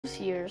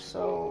here,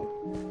 so...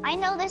 I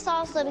know this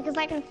also because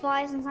I can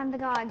fly since I'm the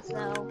god,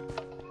 so...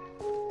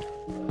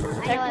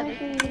 I know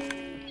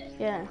everything.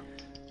 Yeah.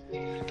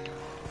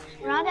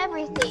 Not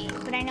everything,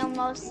 but I know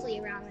mostly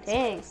around this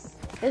place.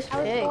 This I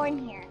was pig. born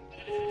here.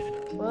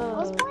 Whoa. I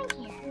was born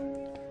here.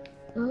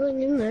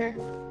 Nothing in there.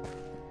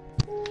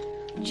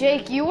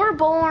 Jake, you were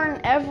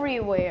born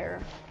everywhere.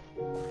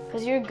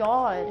 Because you're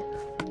God.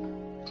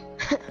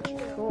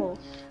 Cool.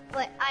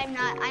 But I'm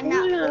not full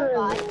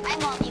god.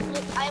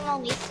 I'm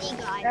only sea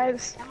god.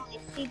 Guys, I'm only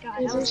sea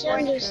god. I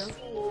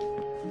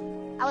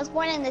was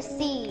born in the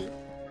sea.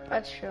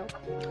 That's true.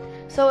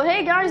 So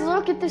hey guys,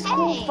 look at this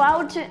cool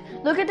fountain.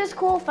 Look at this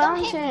cool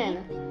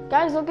fountain.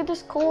 Guys, look at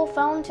this cool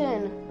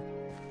fountain.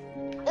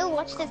 Ooh,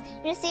 watch this.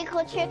 You see a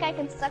cool trick? I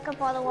can suck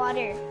up all the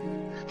water.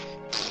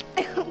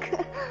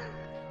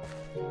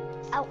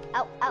 Ow,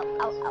 ow, ow,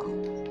 ow, ow.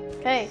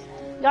 Hey,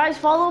 guys,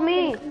 follow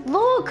me.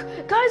 Look,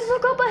 guys,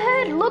 look up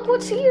ahead. Look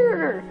what's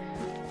here.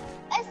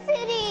 A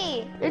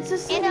city. It's a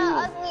city. In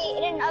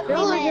an ugly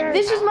land.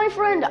 This is my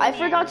friend. I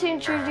forgot to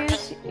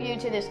introduce you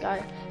to this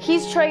guy.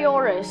 He's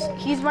Treoris.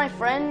 He's my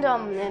friend,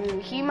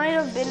 and he might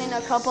have been in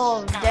a couple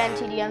of Dan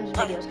TDM's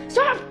videos.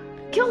 Stop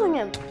killing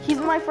him. He's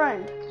my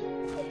friend.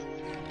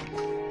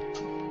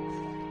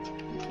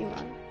 Come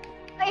on.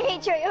 I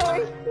hate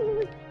Treoris.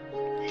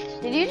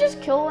 Did you just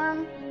kill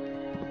him?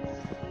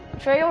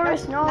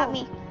 Treoris, no. Not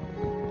me.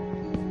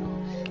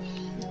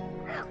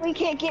 We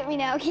can't get me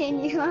now,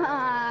 can you?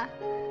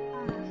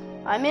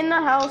 I'm in the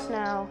house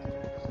now.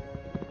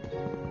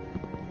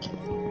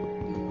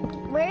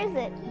 Where is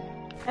it?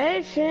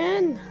 hey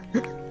Finn.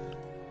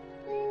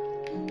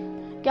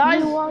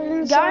 Guys,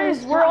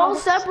 we're all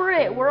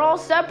separate. We're all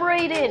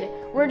separated.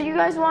 Where do you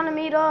guys want to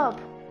meet up?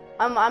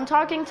 I'm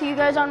talking to you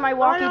guys on my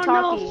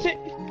walkie-talkie.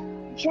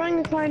 I'm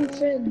trying to find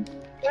Finn.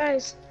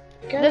 Guys,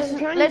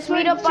 let's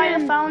meet up by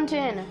the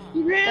fountain.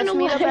 Let's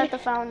meet up at the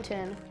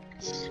fountain.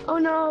 Oh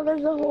no,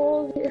 there's a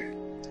hole here.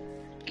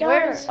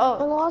 Where? Guys, Oh,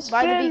 I lost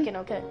by Finn. the beacon,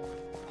 okay.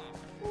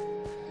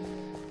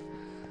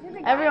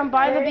 Everyone,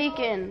 by the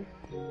beacon.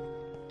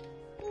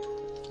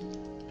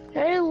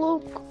 Hey,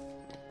 Luke.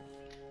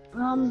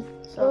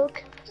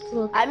 Look.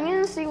 I'm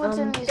gonna see what's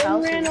in these Finn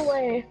houses. ran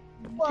away.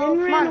 Whoa,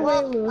 Finn ran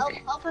away, Luke.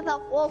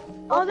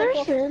 Oh,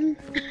 There's Finn.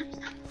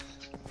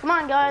 Come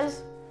on,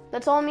 guys.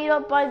 Let's all meet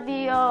up by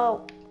the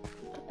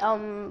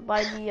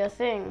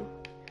thing.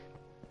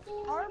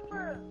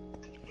 Harper.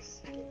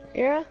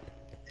 Yeah?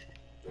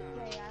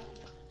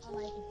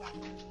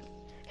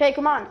 Okay,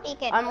 come on.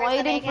 Beacon. I'm Where's the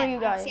waiting for beacon? you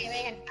guys. See the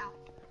beacon.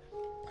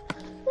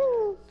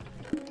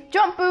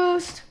 Jump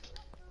boost!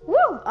 Woo!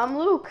 I'm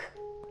Luke.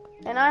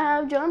 And I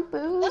have jump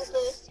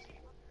boost.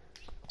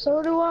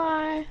 So do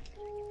I.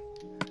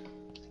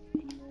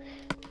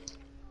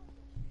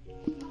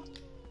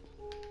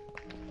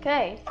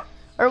 Okay.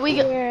 Are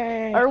we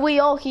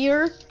all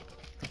here?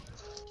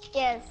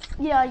 Yes.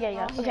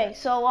 Yeah. Okay,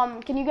 so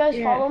can you guys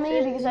follow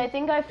me? Because I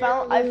think I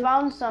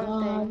found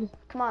something.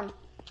 Come on.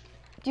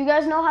 Do you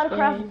guys know how to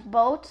craft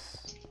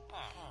boats?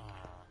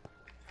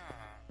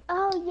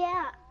 Oh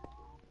yeah.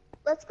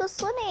 Let's go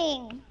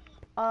swimming.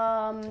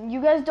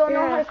 You guys don't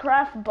know how to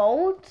craft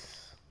boats?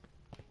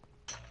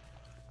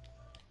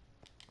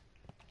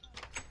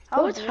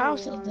 What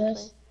house is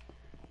this?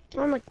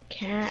 I'm a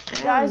cat.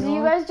 Guys, do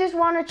you guys just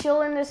want to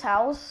chill in this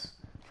house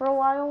for a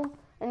while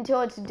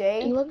until it's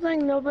day? It looks like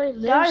nobody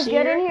lives Guys,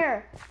 here. get in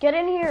here. Get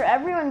in here.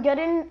 Everyone, get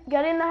in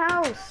the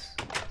house.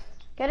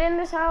 Get in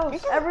this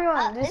house.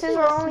 Everyone, this is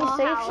our only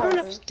safe I'm shelter.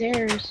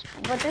 upstairs.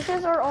 But this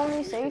is our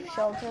only safe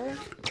shelter.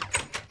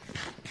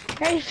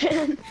 Hey,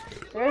 Finn.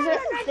 There's a...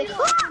 Get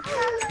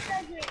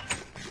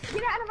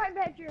out of my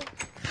bedroom.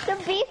 The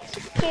beast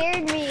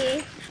scared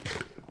me.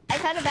 I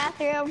found a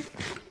bathroom.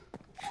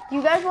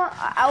 You guys want...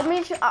 I'll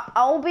meet you...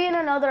 I'll be in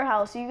another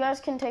house. You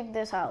guys can take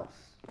this house.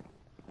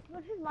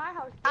 This is my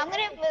house. I'm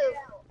gonna move.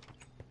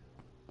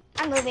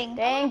 I'm moving.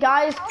 Dang,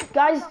 guys,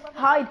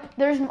 hide.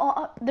 There's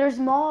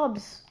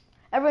mobs.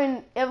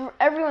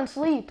 Everyone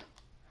sleep,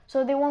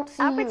 so they won't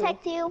see you. I'll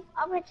protect you.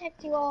 I'll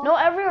protect you all. No,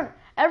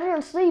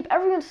 everyone sleep.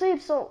 Everyone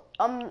sleep. So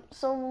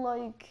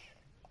like.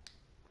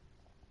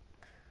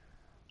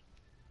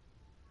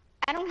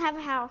 I don't have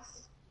a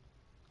house.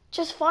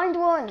 Just find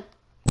one.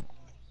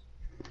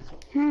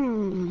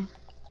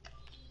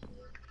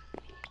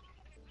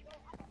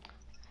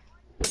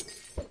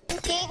 This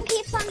game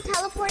keeps on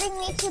teleporting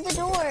me to the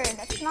door.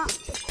 That's not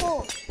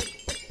cool.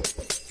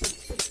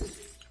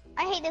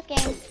 I hate this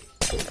game.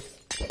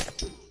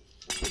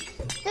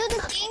 Dude,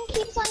 this game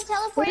keeps on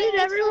teleporting Where did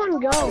everyone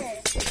go?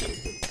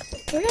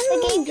 Where did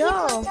everyone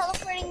go?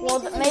 Well,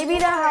 maybe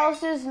the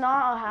house is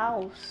not a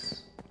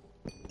house.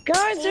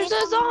 Guys, there's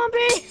a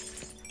zombie!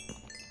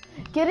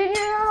 Get in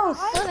your house.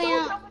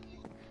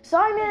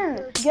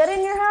 Simon, get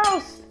in your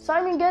house.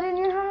 Simon, get in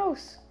your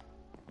house.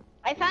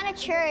 I found a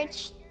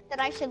church that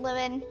I should live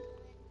in.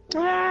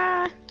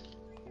 Ah.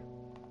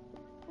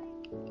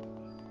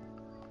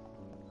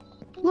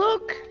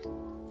 Look!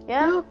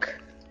 Yeah? Look!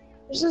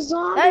 There's a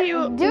zombie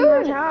in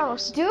that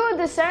house. Dude,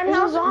 the sand There's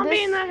house. a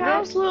zombie in that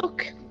house,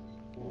 look!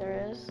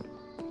 There is.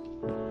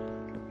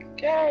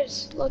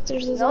 Guys, look,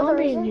 there's a No, zombie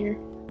there in isn't. here.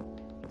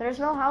 There's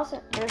no house.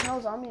 There's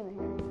no zombie in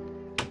here.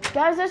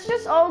 Guys, let's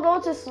just all go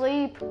to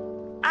sleep so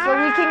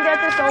we can get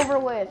this over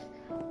with.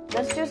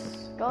 Let's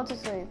just go to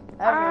sleep.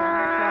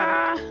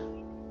 Everyone, come on.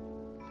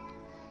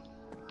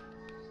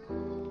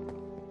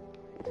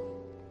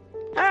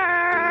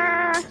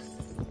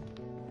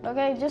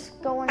 Okay,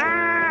 just go into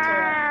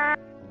it.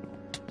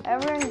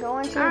 Everyone, go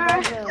into your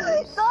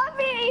bedrooms.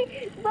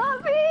 Zombie!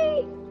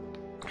 Zombie!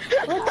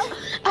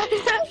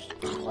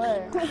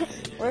 Where?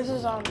 Where's the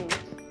zombie?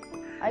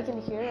 I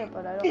can hear it,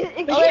 but I don't. It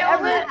Okay, came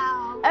in the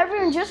house.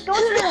 everyone, just go to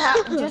your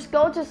house. Just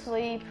go to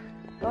sleep.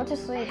 Go to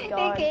sleep,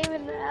 God. It came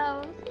in the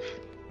house.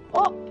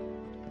 Oh,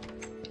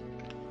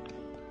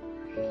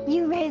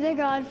 You made the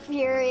god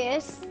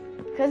furious.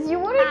 Cause you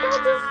wouldn't go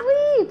to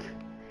sleep.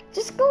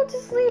 Just go to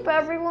sleep,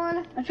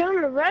 everyone. I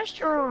found a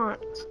restaurant.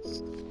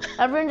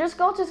 Everyone, just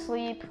go to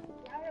sleep.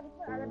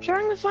 I'm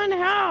trying to find a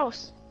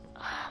house.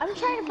 I'm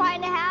trying to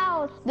find a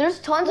house. There's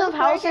tons of Luke,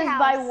 where's your houses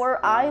by house?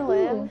 where I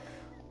live.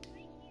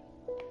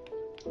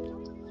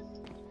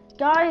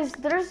 Guys,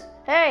 there's.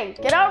 Hey,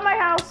 get out of my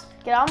house.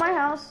 Get out of my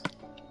house.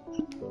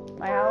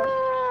 My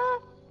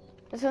house.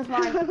 This is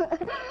mine.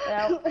 Get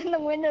out. The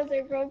windows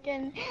are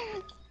broken.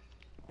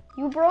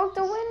 You broke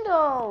the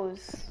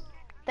windows.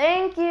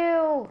 Thank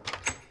you.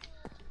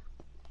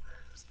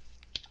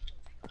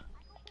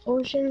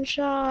 Ocean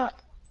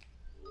shot.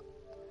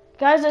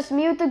 Guys, let's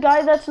mute the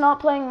guy that's not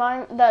playing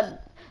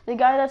the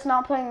guy that's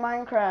not playing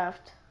Minecraft.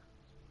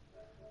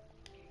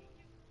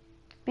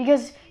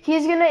 Because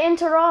he's gonna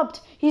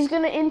interrupt. He's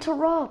gonna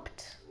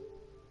interrupt.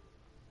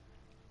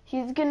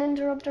 He's gonna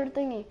interrupt our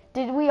thingy.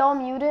 Did we all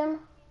mute him?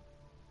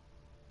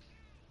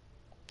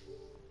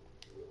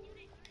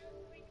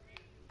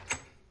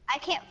 I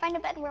can't find a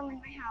bedroom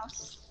in my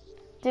house.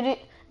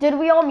 Did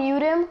we all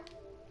mute him?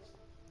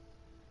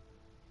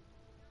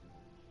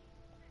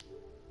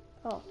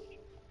 Oh.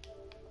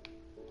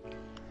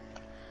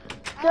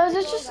 Guys,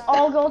 let's just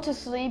all go to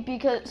sleep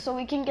so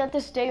we can get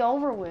this day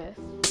over with.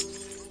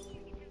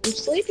 I'm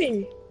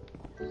sleeping.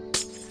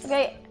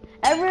 Okay,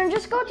 everyone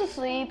just go to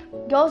sleep.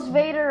 Ghost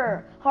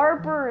Vader,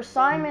 Harper,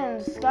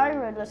 Simon,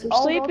 Skyred, let's I'm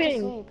all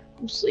sleeping. go to sleep.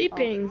 I'm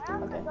sleeping.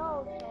 Okay.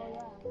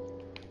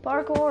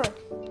 Parkour.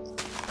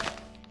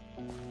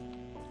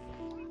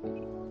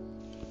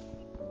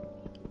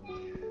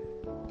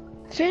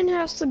 Finn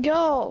has to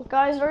go.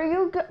 Guys, are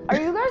you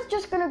guys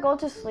just gonna go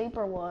to sleep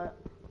or what?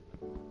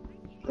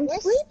 I'm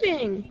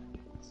sleeping.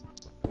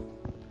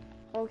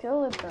 Oh,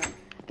 kill it then.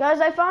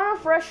 Guys, I found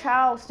a fresh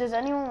house. Does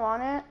anyone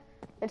want it?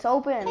 It's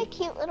open. Hey,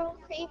 cute little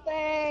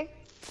creeper.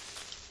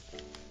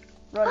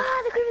 Run.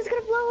 Ah, the creeper's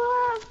gonna blow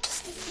up.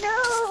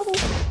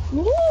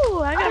 No.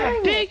 Ooh, I got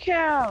a big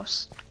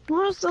house. Who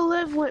wants to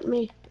live with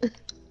me?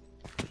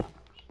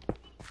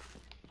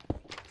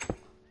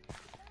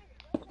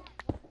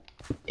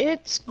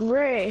 It's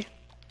gray.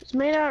 It's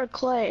made out of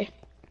clay.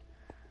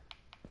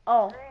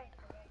 Oh.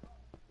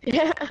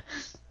 Yeah.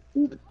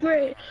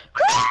 Gray.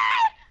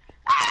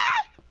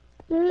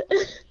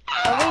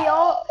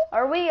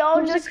 Are we all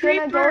There's just a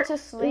gonna go creeper. to There's a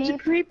sleep?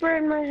 creeper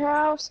in my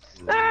house.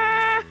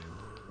 Ah!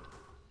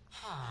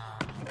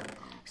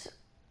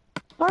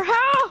 Our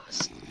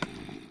house.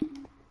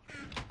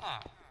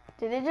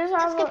 Did it just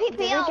have Let's go did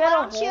pee-pee it out. get Why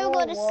a don't you hole?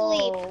 go to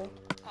sleep? Whoa.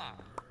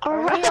 Our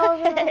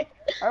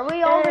Are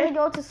we all gonna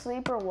go to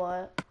sleep or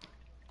what?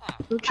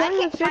 We're trying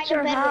can't to fix find a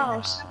our bedroom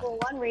house. for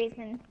one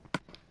reason.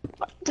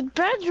 The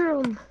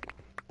bedroom.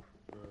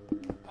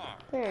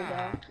 There you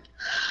go.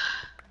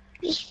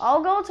 Just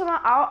I'll go to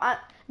my.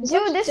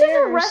 Dude, this is a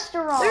upstairs.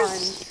 restaurant.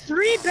 There's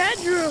 3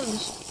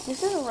 bedrooms.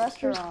 This is a There's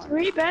restaurant.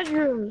 3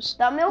 bedrooms.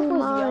 That milk Come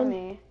was on.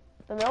 yummy.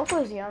 The milk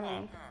was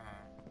yummy.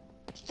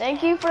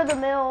 Thank you for the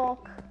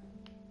milk.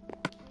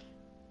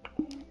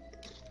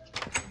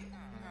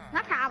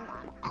 No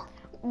problem.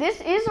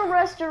 This is a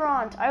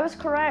restaurant. I was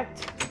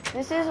correct.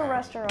 This is a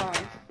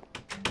restaurant.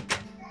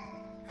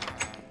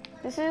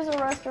 This is a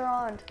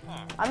restaurant.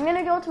 I'm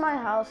gonna go to my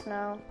house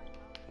now.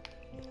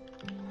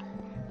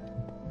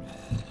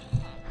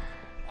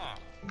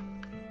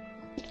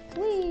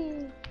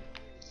 Whee!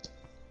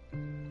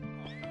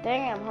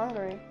 Dang, I'm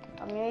hungry.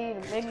 I'm gonna eat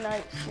a big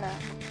night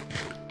snack.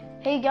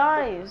 Hey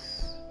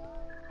guys,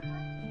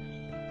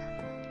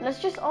 let's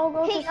just all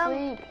go to sleep.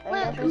 and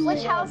get this Which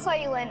thing house done. are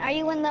you in? Are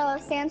you in the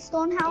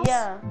sandstone house?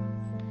 Yeah.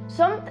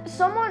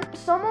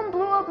 Someone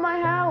blew up my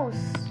house.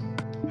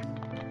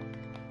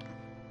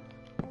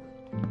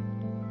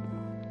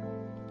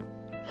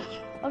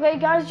 Okay,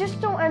 guys,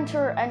 just don't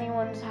enter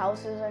anyone's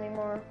houses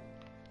anymore.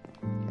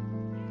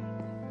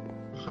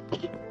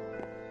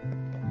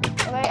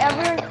 Okay,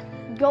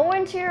 everyone, go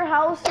into your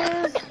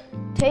houses,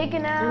 take a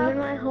I'm in nap,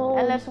 my home.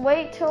 and let's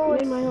wait till I'm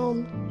it's in my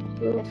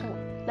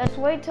home. let's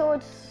wait till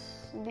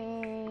it's the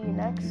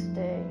next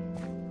day.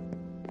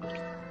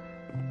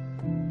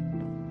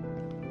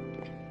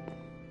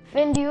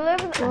 Finn, do you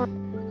live in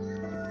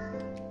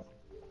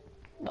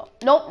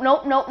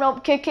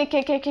Nope.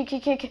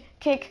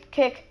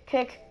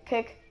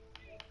 Kick.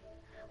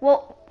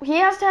 Well, he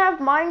has to have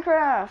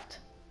Minecraft.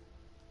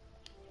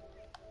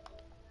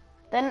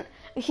 Then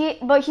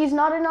But he's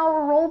not in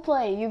our role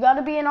play. You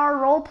gotta be in our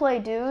role play,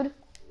 dude.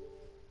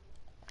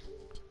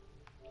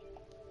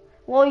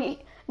 Well,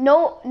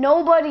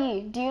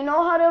 nobody. Do you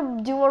know how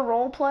to do a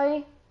role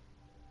play?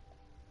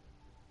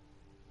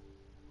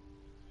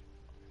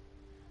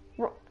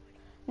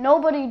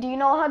 Nobody. Do you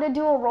know how to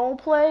do a role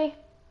play?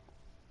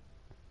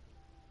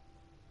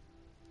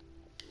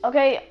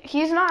 Okay,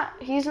 he's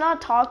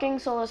not talking,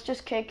 so let's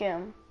just kick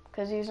him,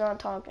 cause he's not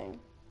talking.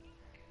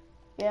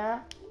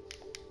 Yeah?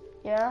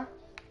 Yeah?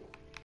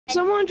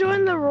 Someone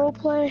join the role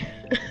play.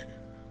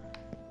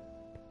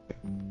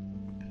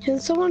 Can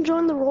someone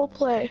join the role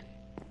play?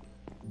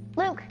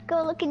 Luke,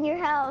 go look in your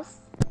house.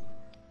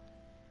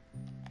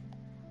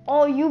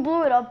 Oh, you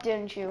blew it up,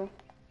 didn't you?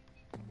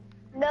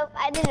 Nope,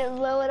 I didn't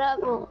blow it up.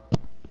 Oh.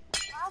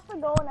 I have to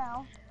go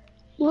now.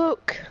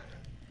 Luke,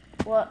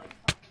 What?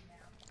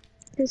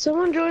 can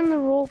someone join the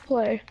role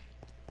play?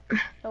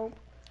 Nope.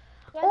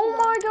 Oh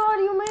my god,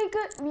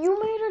 you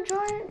made a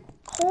giant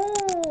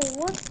hole.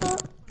 What's the?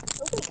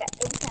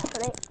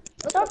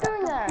 Stop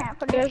doing that.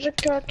 Guys are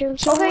talking.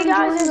 Someone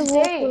guys, join it's the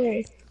role Dave.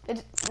 play.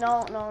 It's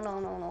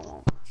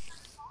no.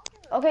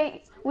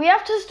 Okay, we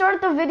have to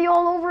start the video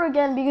all over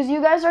again because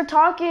you guys are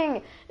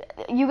talking.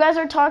 You guys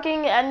are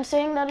talking and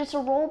saying that it's a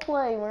role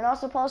play. We're not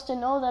supposed to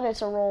know that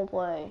it's a role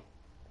play.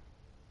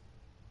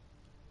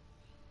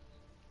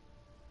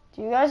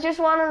 Do you guys just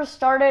want to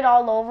start it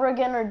all over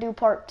again or do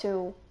part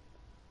 2?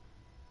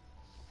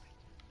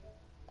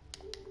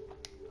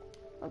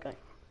 Okay.